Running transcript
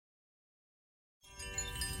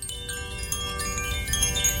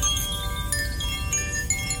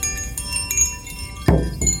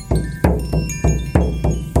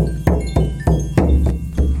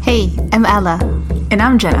Ella. And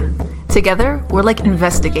I'm Jenna. Together, we're like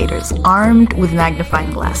investigators, armed with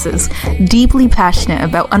magnifying glasses, deeply passionate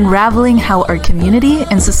about unraveling how our community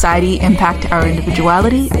and society impact our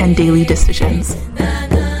individuality and daily decisions.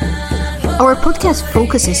 Our podcast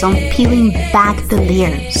focuses on peeling back the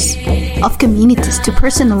layers of communities to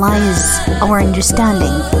personalize our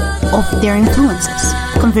understanding of their influences.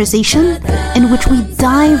 Conversation in which we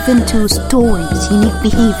dive into stories, unique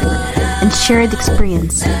behavior, and shared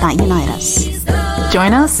experience that unite us.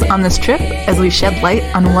 Join us on this trip as we shed light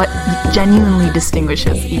on what genuinely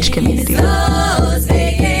distinguishes each community.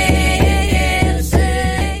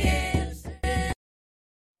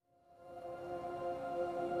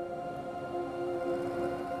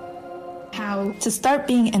 How to start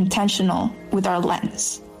being intentional with our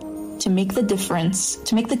lens, to make the difference,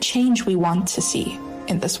 to make the change we want to see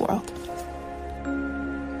in this world.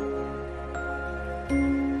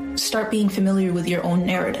 Start being familiar with your own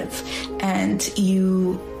narrative, and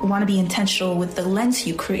you want to be intentional with the lens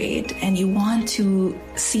you create, and you want to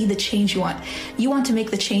see the change you want. You want to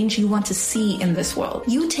make the change you want to see in this world.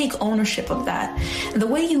 You take ownership of that. And the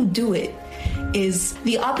way you do it is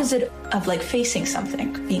the opposite of like facing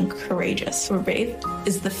something, being courageous or brave,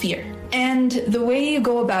 is the fear. And the way you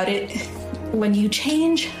go about it, when you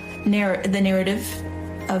change the narrative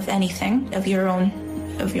of anything, of your own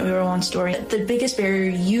story, the biggest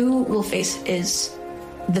barrier you will face is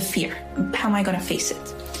the fear. How am I going to face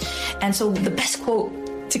it? And so the best quote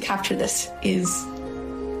to capture this is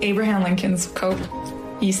Abraham Lincoln's quote.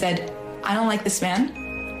 He said, "I don't like this man.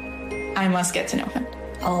 I must get to know him."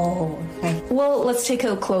 Oh, okay. Well, let's take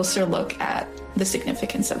a closer look at the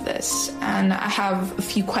significance of this. And I have a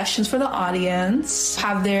few questions for the audience.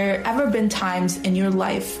 Have there ever been times in your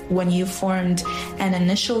life when you formed an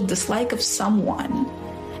initial dislike of someone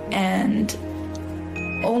and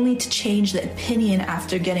only to change the opinion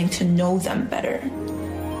after getting to know them better?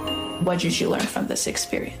 What did you learn from this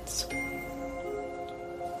experience?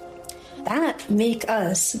 That make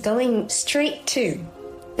us going straight to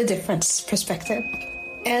the difference perspective.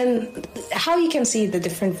 And how you can see the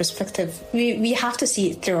different perspective, we have to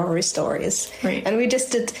see it through our stories. Right. And we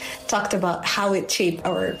just talked about how it shaped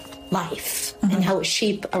our life and how it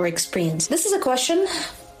shaped our experience. This is a question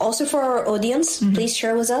also for our audience. Please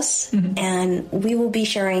share with us, and we will be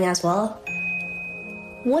sharing as well.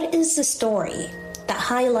 What is the story that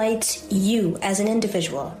highlights you as an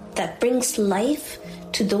individual, that brings life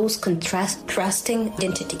to those contrasting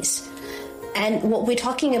identities? And what we're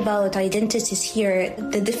talking about identities here,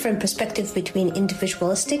 the different perspective between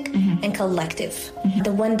individualistic and collective.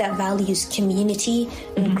 The one that values community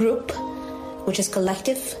and group, which is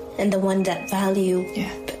collective, and the one that value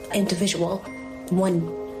individual, one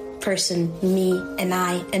person, me and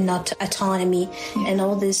I, and not autonomy and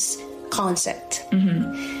all this concept.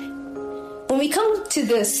 When we come to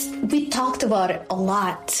this, we talked about it a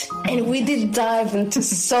lot, and we did dive into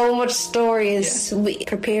so much stories. We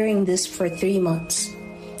preparing this for 3 months.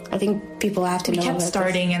 I think people have to know. We kept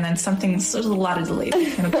starting, and then there's a lot of delays.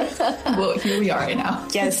 Well, here we are right now.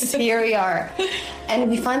 Yes, here we are.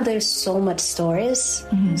 And we find there's so much stories,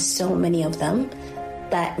 so many of them,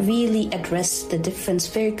 that really address the difference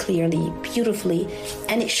very clearly, beautifully,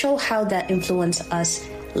 and it shows how that influenced us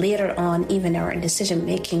later on, even our decision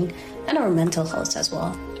making and our mental health as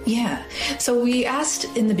well. Yeah. So we asked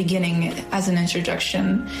in the beginning as an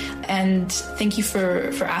introduction, and thank you for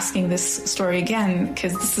asking this story again,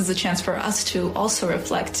 because this is a chance for us to also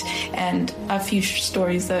reflect, and a few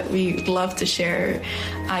stories that we love to share.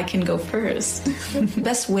 I can go first. The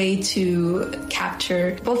best way to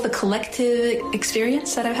capture both the collective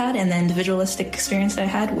experience that I've had and the individualistic experience that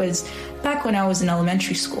I had was back when I was in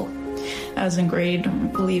elementary school. I was in grade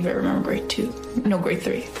 3.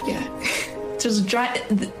 Yeah. Just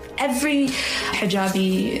every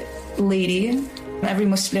hijabi lady, every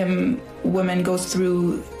Muslim woman goes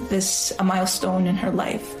through a milestone in her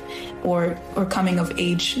life, or coming of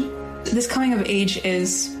age. This coming of age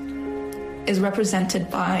is represented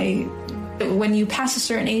by when you pass a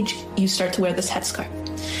certain age, you start to wear this headscarf.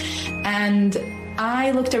 And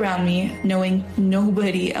I looked around me knowing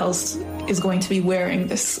nobody else is going to be wearing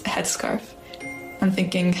this headscarf. I'm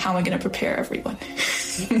thinking, how am I going to prepare everyone?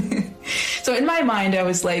 So in my mind, I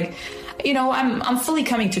was like, I'm fully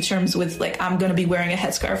coming to terms with, like, I'm going to be wearing a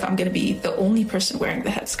headscarf. I'm going to be the only person wearing the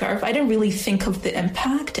headscarf. I didn't really think of the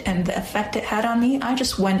impact and the effect it had on me. I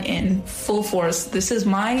just went in full force. This is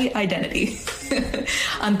my identity.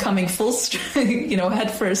 I'm coming full,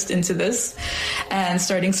 head first into this and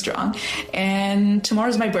starting strong. And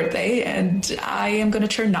tomorrow's my birthday, and I am going to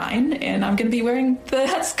turn 9, and I'm going to be wearing the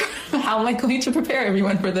headscarf. How am I going to prepare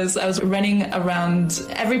everyone for this? I was running around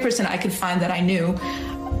every person I could find that I knew,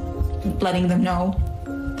 letting them know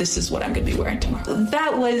this is what I'm going to be wearing tomorrow.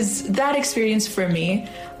 That was that experience for me.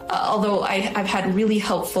 Although I've had really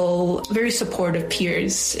helpful, very supportive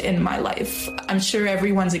peers in my life. I'm sure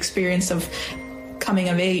everyone's experience of coming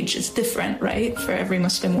of age is different, right? For every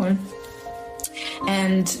Muslim woman.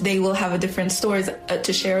 And they will have a different stories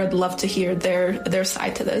to share. I'd love to hear their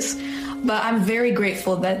side to this. But I'm very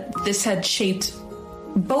grateful that this had shaped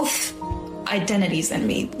both identities in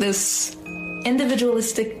me. This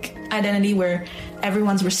individualistic identity where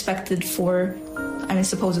everyone's respected for,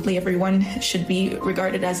 supposedly everyone should be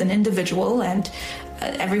regarded as an individual, and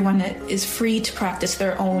everyone is free to practice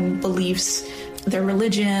their own beliefs, their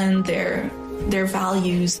religion, their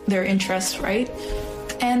values, their interests, right?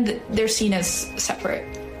 And they're seen as separate.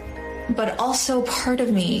 But also part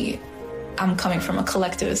of me, I'm coming from a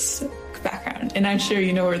collectivist background, and I'm sure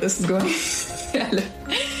you know where this is going.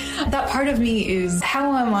 That part of me is,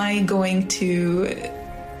 how am I going to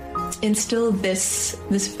instill this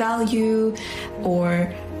value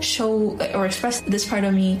or show or express this part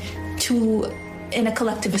of me in a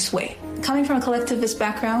collectivist way? Coming from a collectivist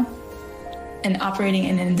background and operating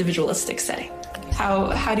in an individualistic setting.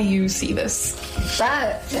 How do you see this?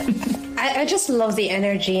 I just love the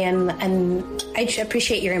energy, and I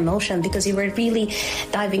appreciate your emotion, because you were really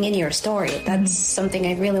diving into your story. That's something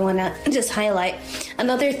I really want to just highlight.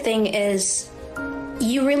 Another thing is,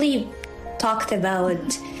 you really talked about,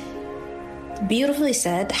 beautifully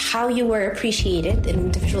said, how you were appreciated in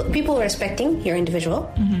individual, people were respecting your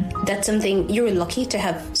individual. That's something, you're lucky to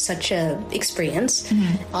have such a experience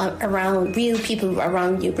around real people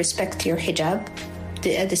around you respect your hijab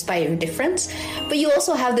despite your difference. But you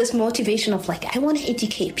also have this motivation of, like, I want to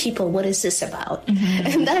educate people, what is this about?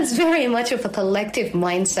 And that's very much of a collective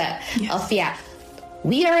mindset of,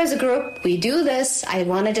 we are as a group, we do this, I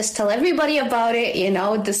want to just tell everybody about it,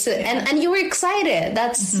 this, and you were excited.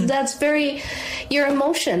 That's very your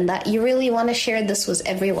emotion, that you really want to share this with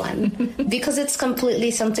everyone because it's completely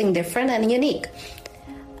something different and unique.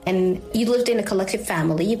 And you lived in a collective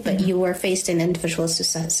family, but you were faced in individual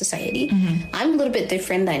society. I'm a little bit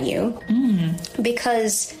different than you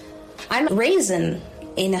because I'm raised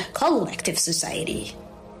in a collective society,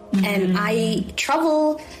 and I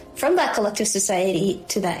travel from that collective society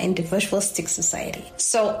to that individualistic society.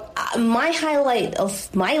 So my highlight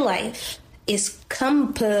of my life is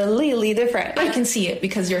completely different. I can see it,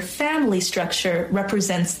 because your family structure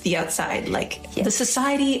represents the outside, like the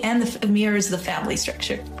society, and mirrors the family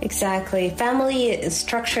structure. Exactly. Family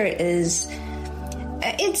structure is,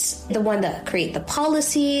 it's the one that create the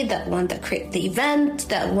policy, that one that create the event,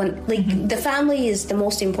 that one, like the family is the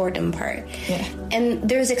most important part. And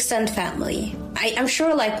there's extended family. I'm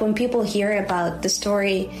sure, like, when people hear about the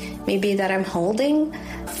story maybe that I'm holding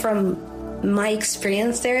from my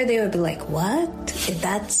experience there, they would be like, what?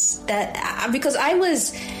 That's that? Because I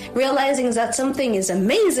was realizing that something is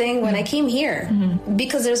amazing when I came here,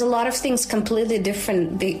 because there's a lot of things completely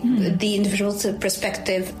different, the individual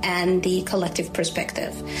perspective and the collective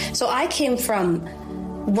perspective. So I came from,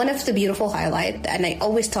 one of the beautiful highlights, and I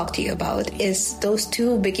always talk to you about, is those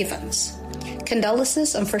two big events.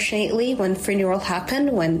 Condolences, unfortunately, when funeral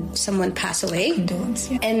happened, when someone passed away.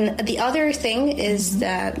 Condolences, And the other thing is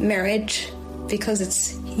that marriage, because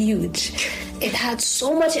it's huge. It had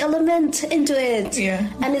so much element into it.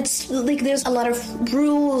 And it's like there's a lot of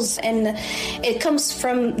rules, and it comes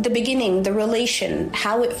from the beginning, the relation,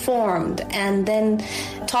 how it formed, and then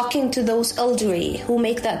talking to those elderly who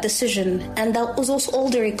make that decision, and those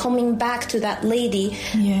elderly coming back to that lady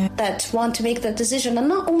that want to make that decision. And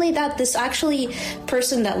not only that, this actually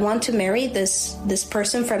person that want to marry this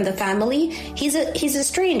person from the family, he's a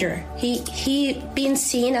stranger. He being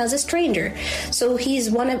seen as a stranger, so he's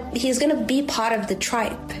gonna be part of the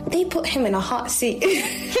tribe. They put him in a hot seat.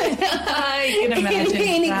 I can imagine.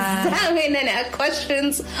 Examine and ask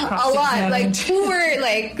questions a lot. Like,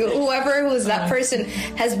 whoever who's that person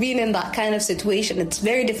has been in that kind of situation. It's a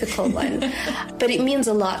very difficult one. But it means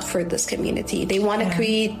a lot for this community. They want to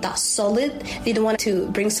create that solid. They don't want to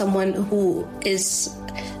bring someone who is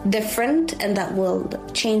different and that will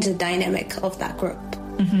change the dynamic of that group.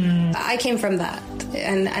 I came from that.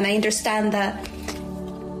 And I understand that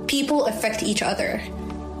people affect each other.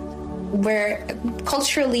 where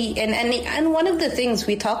culturally, and one of the things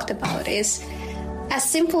we talked about is as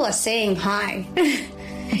simple as saying hi.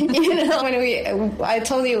 When I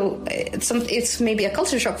told you it's maybe a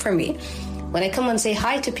culture shock for me. When I come and say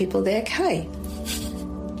hi to people, they're like, hi.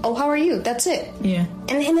 Oh, how are you? That's it. Yeah.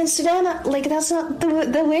 And in Sudan, like, that's not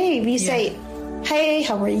the way. We say, hey,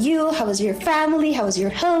 how are you? How is your family? How is your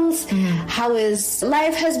health? How is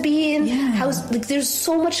life has been? Yeah. There's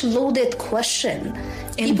so much loaded question.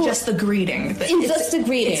 In just the greeting. Just the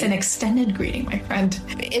greeting. It's an extended greeting, my friend.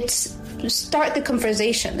 It's start the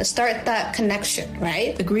conversation, start that connection,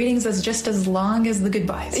 right? The greetings is just as long as the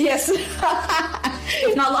goodbyes. Yes.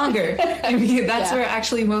 If not longer. I mean, that's where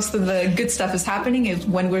actually most of the good stuff is happening, is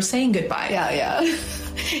when we're saying goodbye. Yeah.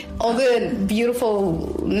 All the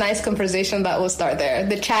beautiful, nice conversation that will start there.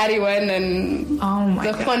 The chatty one and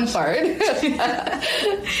the fun part.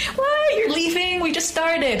 What? You're leaving? We just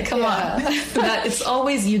started. Come on. It's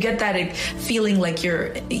always, you get that feeling like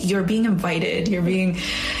you're being invited.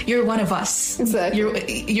 You're one of us.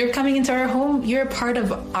 Exactly. You're coming into our home. You're a part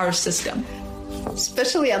of our system.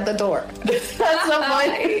 Especially at the door. That's the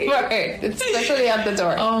funny part. Especially at the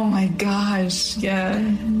door. Oh my gosh. Yeah.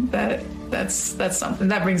 That's something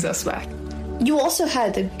that brings us back. You also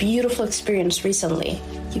had a beautiful experience recently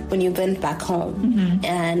when you went back home.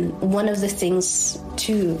 And one of the things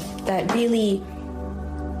too that really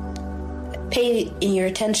paid in your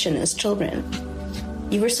attention as children,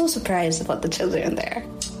 you were so surprised about the children there.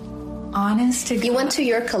 Honest to God. You went to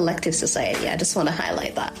your collective society. I just want to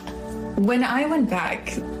highlight that. When I went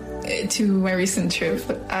back to my recent trip,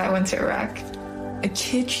 I went to Iraq. I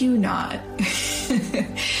kid you not.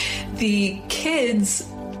 The kids,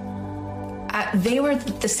 they were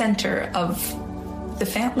the center of the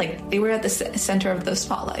family. Like, they were at the center of the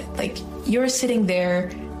spotlight. Like, you're sitting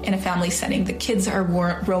there in a family setting. The kids are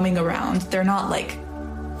roaming around. They're not like,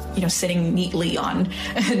 sitting neatly on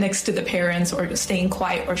next to the parents or staying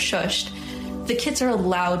quiet or shushed. The kids are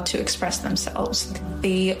allowed to express themselves.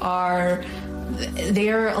 They are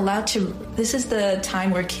allowed to. This is the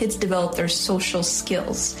time where kids develop their social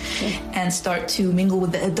skills and start to mingle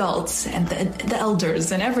with the adults and the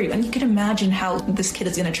elders and everyone. You can imagine how this kid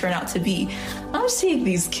is going to turn out to be. I'm seeing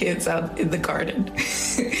these kids out in the garden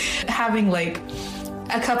having like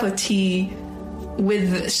a cup of tea,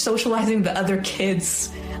 with socializing the other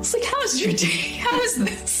kids. It's like, how is your day? How is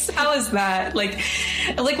this? How is that? Like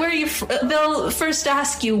where are you they'll first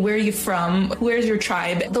ask you, where are you from? Where's your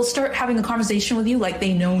tribe? They'll start having a conversation with you like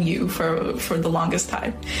they know you for the longest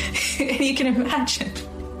time. And you can imagine.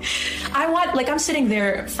 I'm sitting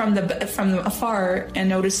there from afar and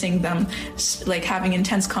noticing them like having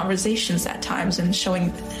intense conversations at times and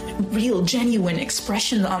showing real genuine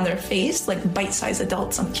expression on their face, like bite-sized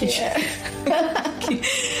adults on kitchen.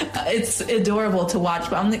 It's adorable to watch,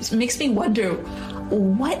 but it makes me wonder,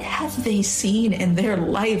 what have they seen in their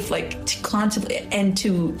life, like, to contemplate and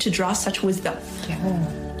to draw such wisdom?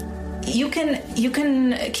 You'll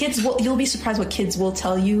be surprised what kids will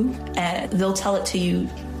tell you, and they'll tell it to you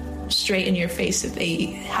straight in your face if they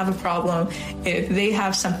have a problem, if they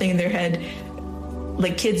have something in their head.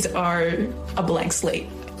 Like, kids are a blank slate.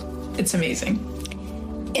 It's amazing.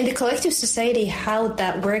 In the collective society, how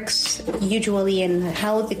that works usually and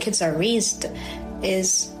how the kids are raised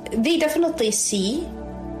is they definitely see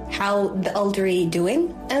how the elderly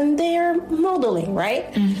doing and they're modeling,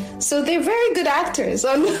 right? So they're very good actors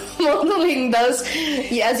on modeling those,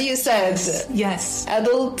 as you said, yes,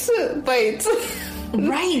 adult bites.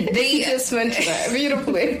 Right, they just mentioned that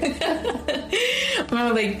beautifully.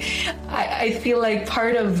 Well, I feel like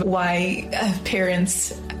part of why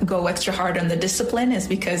parents go extra hard on the discipline is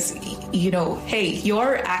because, hey,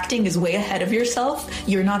 your acting is way ahead of yourself.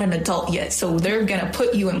 You're not an adult yet, so they're gonna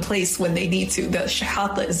put you in place when they need to. The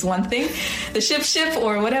shahata is one thing, the ship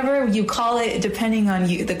or whatever you call it, depending on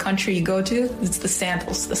the country you go to. It's the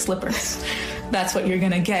sandals, the slippers. That's what you're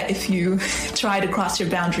gonna get if you try to cross your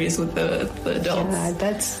boundaries with the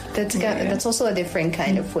adults. Yeah, that's also a different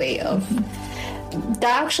kind of way of.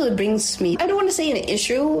 That actually brings me, I don't want to say an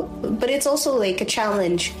issue, but it's also like a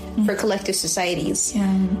challenge for collective societies.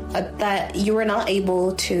 That you are not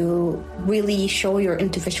able to really show your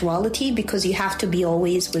individuality because you have to be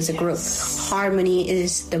always with a group. Harmony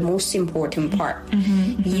is the most important part.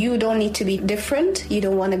 You don't need to be different. You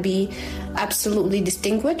don't want to be absolutely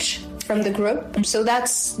distinguished from the group. So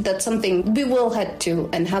that's something we will head to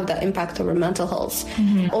and have that impact on our mental health.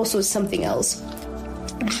 Also something else.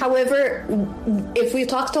 However, if we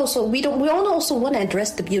talked also, we all also want to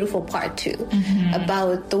address the beautiful part too,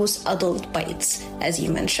 about those adult bites, as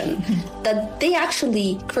you mentioned, that they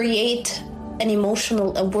actually create an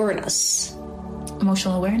emotional awareness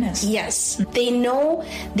Emotional awareness. Yes. They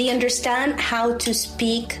understand how to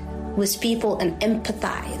speak with people and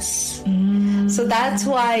empathize. So that's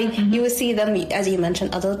why you will see them, as you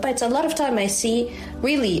mentioned, adult bites. A lot of time I see,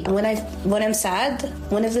 really, when I'm sad,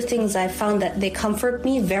 one of the things I found that they comfort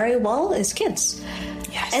me very well is kids.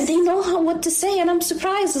 Yes. And they know what to say, and I'm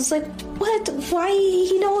surprised. It's like, what? Why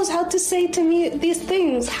he knows how to say to me these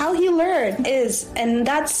things? How he learned is, and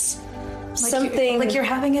that's something. Like you're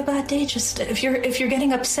having a bad day. Just if you're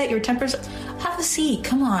getting upset, your temper's. Have a seat.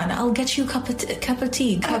 Come on, I'll get you a cup of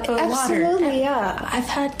tea, cup of water. Absolutely, yeah. I've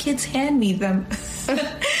had kids hand me them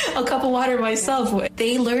a cup of water myself.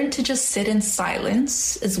 They learn to just sit in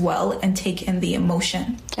silence as well and take in the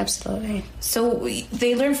emotion. Absolutely. So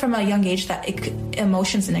they learn from a young age that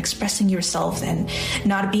emotions and expressing yourself and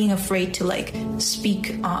not being afraid to like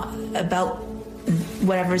speak about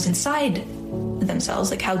whatever's inside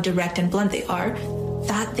themselves, like how direct and blunt they are.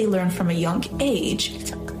 That they learn from a young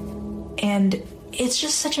age. And it's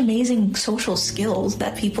just such amazing social skills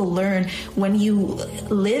that people learn when you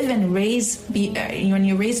live and when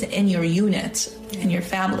you're raised in your unit, in your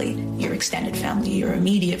family, your extended family, your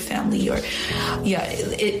immediate family,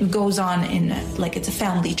 it goes on in like it's a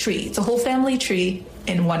family tree. It's a whole family tree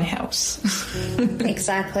in one house.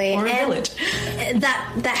 Exactly. Or a village.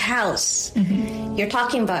 That house. Mm-hmm. You're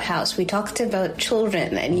talking about house. We talked about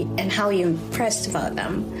children and how you're impressed about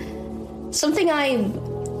them. Something I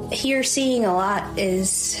here seeing a lot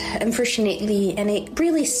is, unfortunately, and it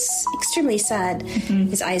really extremely sad,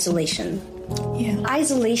 is isolation. Yeah.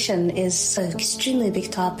 Isolation is an extremely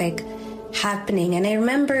big topic happening, and I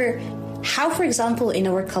remember how, for example, in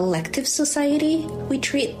our collective society, we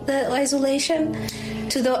treat the isolation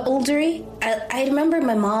to the elderly. I remember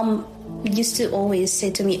my mom used to always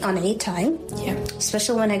say to me on Eid time,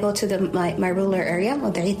 especially when I go to my rural area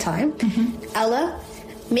on the Eid time, Ella,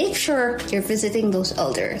 make sure you're visiting those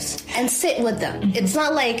elders and sit with them. It's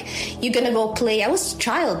not like you're gonna go play. I was a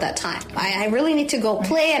child that time. I really need to go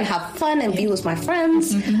play and have fun and be with my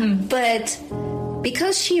friends. But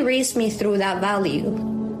because she raised me through that value,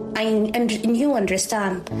 and you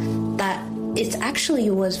understand that it actually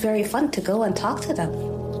was very fun to go and talk to them.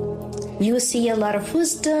 You see a lot of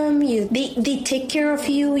wisdom. They take care of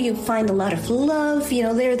you. You find a lot of love. You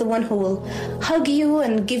know, they're the one who will hug you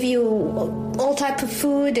and give you all type of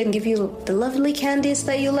food and give you the lovely candies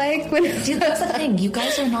that you like. Dude, that's the thing. You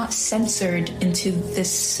guys are not censored into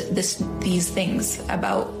these things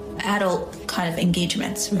about adult kind of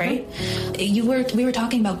engagements, right? We were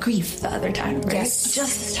talking about grief the other time, right? Yes.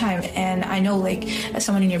 Just this time. And I know, like, as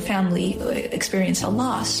someone in your family experienced a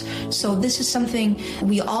loss. So this is something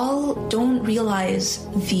we all don't realize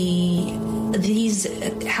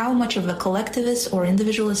how much of a collectivist or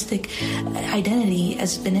individualistic identity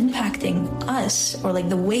has been impacting us, or like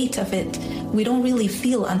the weight of it we don't really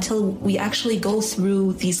feel until we actually go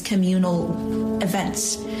through these communal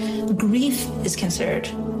events. Grief is considered,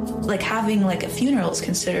 like having like a funeral is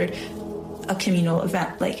considered a communal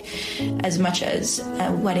event, like as much as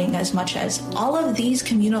a wedding, as much as all of these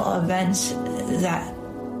communal events that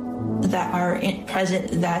are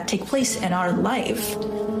present, that take place in our life.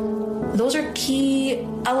 Those are key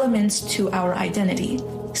elements to our identity.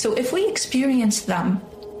 So if we experience them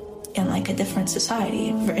in like a different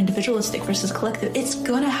society, for individualistic versus collective, it's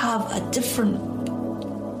gonna have a different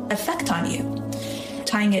effect on you.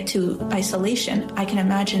 Tying it to isolation, I can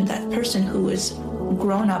imagine that person who is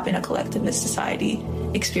grown up in a collectivist society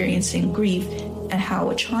experiencing grief, and how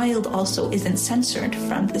a child also isn't censored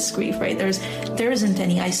from this grief, right? There isn't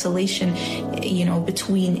any isolation,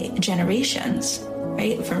 between generations,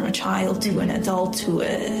 right? From a child to an adult to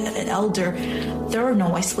an elder, there are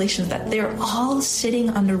no isolations. That they're all sitting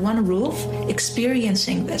under one roof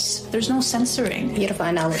experiencing this. There's no censoring. Beautiful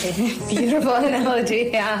analogy. Beautiful analogy,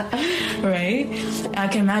 yeah. Right? I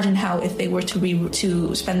can imagine how if they were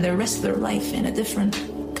to spend the rest of their life in a different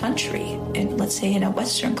country, in, let's say in a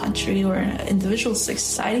Western country or an individualistic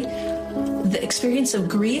society, the experience of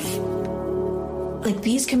grief, like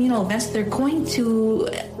these communal events, they're going to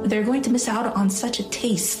miss out on such a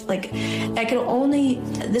taste. Like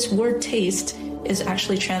this word taste is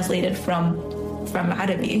actually translated from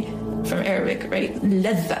Arabic, right?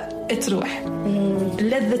 لذة تروح.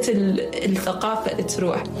 لذة الثقافة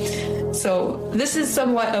تروح. So this is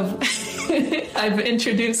somewhat of I've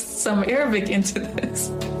introduced some Arabic into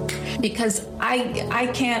this because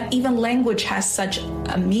I can't, even language has such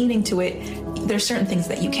a meaning to it. There's certain things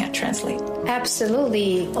that you can't translate.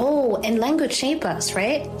 Absolutely. Oh, and language shape us,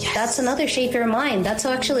 right? Yes. That's another shape your mind. That's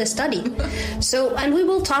actually a study. So, and we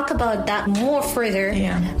will talk about that more further.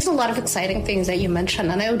 Yeah. There's a lot of exciting things that you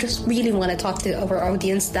mentioned, and I just really want to talk to our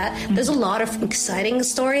audience that there's a lot of exciting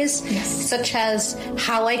stories, such as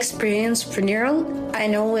how I experienced funeral. I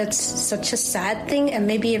know it's such a sad thing, and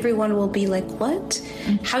maybe everyone will be like, what?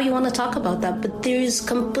 How you want to talk about that? But there's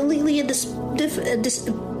completely a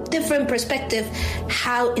different perspective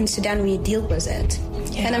how in Sudan we deal with it.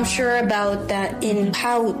 Yeah. And I'm sure about that in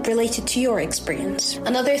how related to your experience.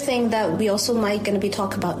 Another thing that we also might going to be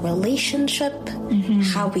talk about relationship,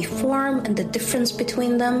 how we form and the difference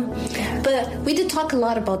between them. But we did talk a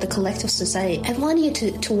lot about the collective society. I want you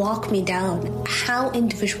to walk me down how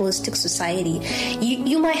individualistic society,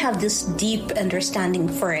 you might have this deep understanding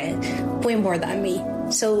for it, way more than me.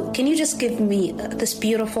 So can you just give me this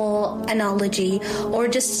beautiful analogy or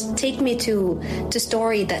just take me to the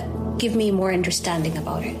story that give me more understanding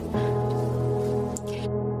about it?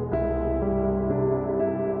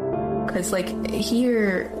 Because like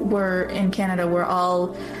here, we're in Canada, we're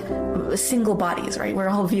all single bodies, right? We're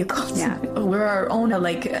all vehicles. Yeah. We're our own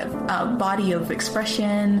body of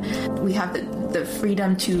expression. We have the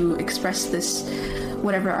freedom to express this,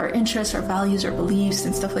 whatever our interests, our values, our beliefs,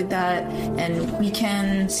 and stuff like that. And we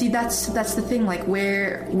can see that's the thing, like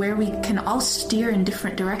where we can all steer in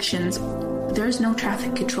different directions. There's no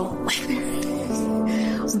traffic control.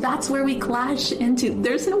 That's where we clash into.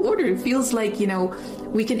 There's no order. It feels like,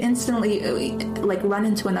 we can instantly like run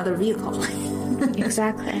into another vehicle.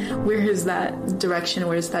 Exactly. Where is that direction?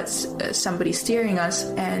 Where is that somebody steering us?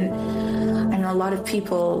 And I know a lot of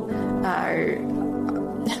people are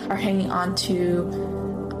hanging on to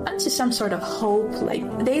some sort of hope.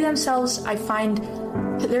 Like they themselves, I find,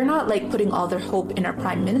 they're not like putting all their hope in our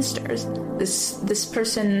prime ministers. This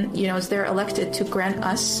person, is they're elected to grant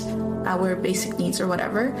us our basic needs or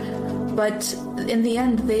whatever. But in the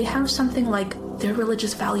end, they have something like their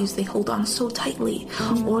religious values they hold on so tightly,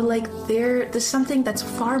 or like there's something that's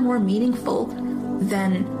far more meaningful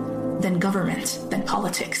than government, than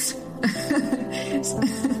politics.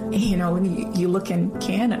 When you look in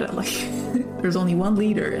Canada, like there's only one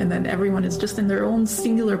leader, and then everyone is just in their own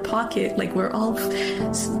singular pocket. Like we're all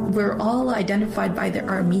identified by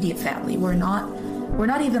our immediate family. We're not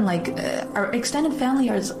even like our extended family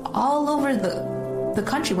is all over the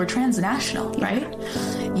country. We're transnational, right?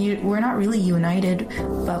 We're not really united,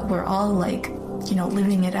 but we're all like,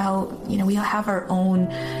 living it out. We have our own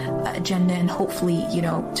agenda, and hopefully,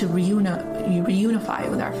 to reunify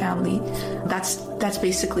with our family. That's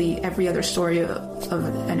basically every other story of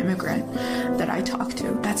an immigrant that I talk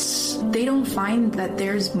to. They don't find that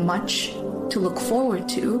there's much to look forward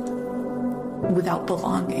to without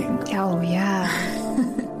belonging. Oh, yeah.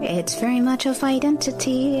 It's very much of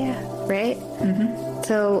identity, right?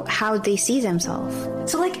 So how they see themselves.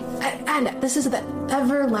 So like, and this is the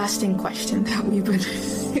everlasting question that we've been,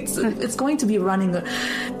 it's going to be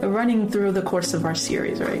running through the course of our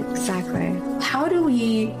series, right? Exactly. How do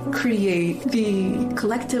we create the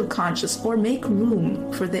collective conscious, or make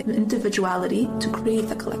room for the individuality to create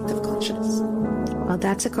the collective conscious? Well,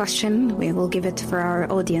 that's a question we will give it for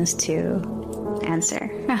our audience to answer.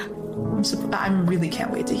 I really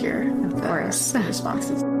can't wait to hear the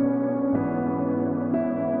responses.